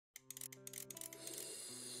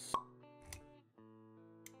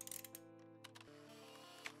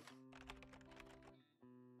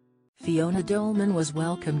Fiona Dolman was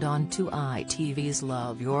welcomed onto ITV's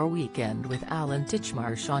Love Your Weekend with Alan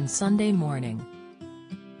Titchmarsh on Sunday morning.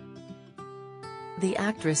 The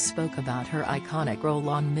actress spoke about her iconic role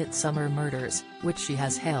on Midsomer Murders, which she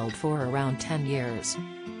has held for around 10 years.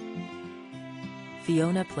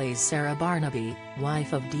 Fiona plays Sarah Barnaby,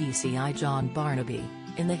 wife of DCI John Barnaby,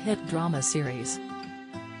 in the hit drama series.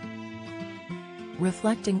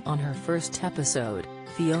 Reflecting on her first episode,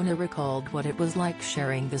 Fiona recalled what it was like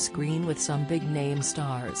sharing the screen with some big-name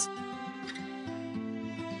stars.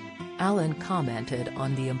 Alan commented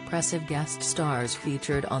on the impressive guest stars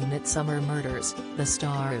featured on Midsomer Murders. "The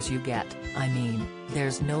stars you get, I mean,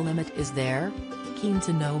 there's no limit, is there?" Keen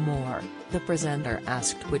to know more, the presenter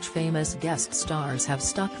asked which famous guest stars have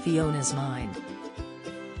stuck Fiona's mind.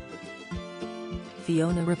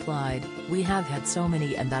 Fiona replied, "We have had so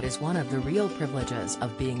many, and that is one of the real privileges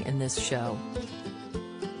of being in this show.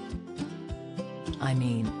 I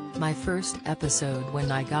mean, my first episode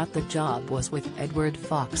when I got the job was with Edward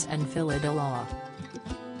Fox and Philadelphia.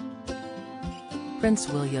 Prince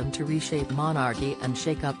William to reshape monarchy and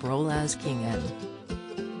shake up role as king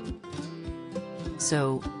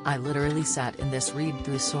so, I literally sat in this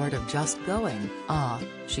read-through sort of just going, ah,"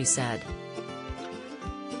 she said.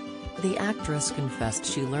 The actress confessed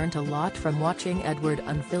she learned a lot from watching Edward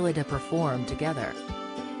and Philida perform together.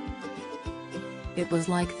 "It was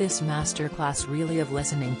like this masterclass really of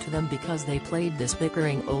listening to them because they played this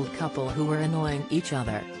bickering old couple who were annoying each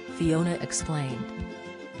other," Fiona explained.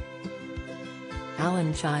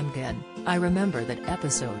 Alan chimed in, "I remember that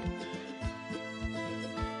episode."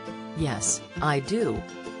 "Yes, I do,"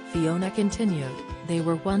 Fiona continued, "they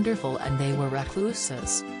were wonderful and they were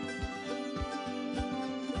recluses.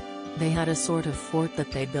 They had a sort of fort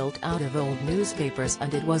that they built out of old newspapers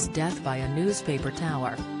and it was death by a newspaper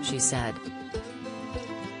tower," she said.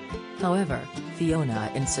 However, Fiona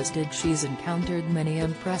insisted she's encountered many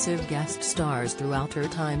impressive guest stars throughout her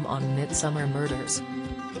time on Midsomer Murders.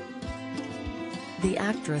 The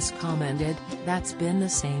actress commented, "That's been the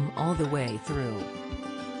same all the way through."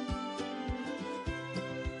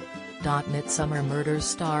 Midsomer Murders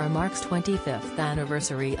star marks 25th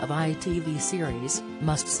anniversary of ITV series,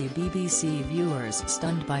 must-see BBC viewers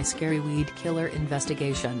stunned by scary weed killer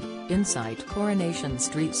investigation, Insight Coronation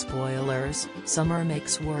Street spoilers, summer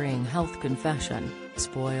makes worrying health confession,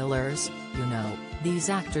 spoilers, you know, these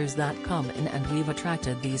actors that come in and we've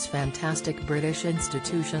attracted these fantastic British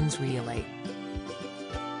institutions really.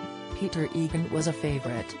 Peter Egan was a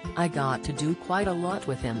favourite, I got to do quite a lot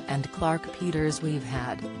with him and Clark Peters.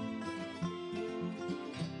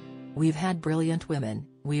 We've had brilliant women,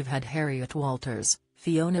 we've had Harriet Walters,"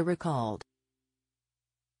 Fiona recalled.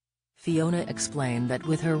 Fiona explained that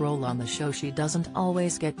with her role on the show she doesn't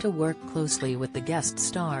always get to work closely with the guest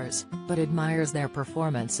stars, but admires their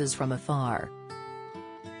performances from afar.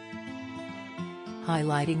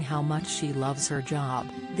 Highlighting how much she loves her job,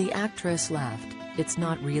 the actress laughed, "It's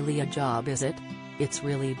not really a job, is it? It's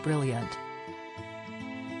really brilliant."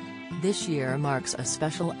 This year marks a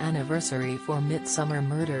special anniversary for Midsomer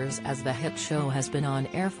Murders as the hit show has been on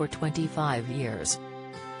air for 25 years.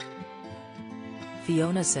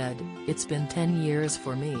 Fiona said, "It's been 10 years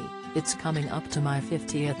for me, it's coming up to my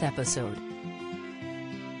 50th episode.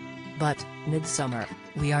 But, Midsomer,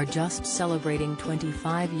 we are just celebrating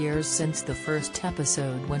 25 years since the first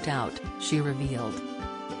episode went out," she revealed.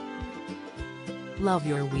 Love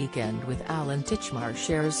Your Weekend with Alan Titchmarsh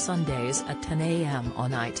shares Sundays at 10 a.m.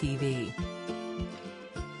 on ITV.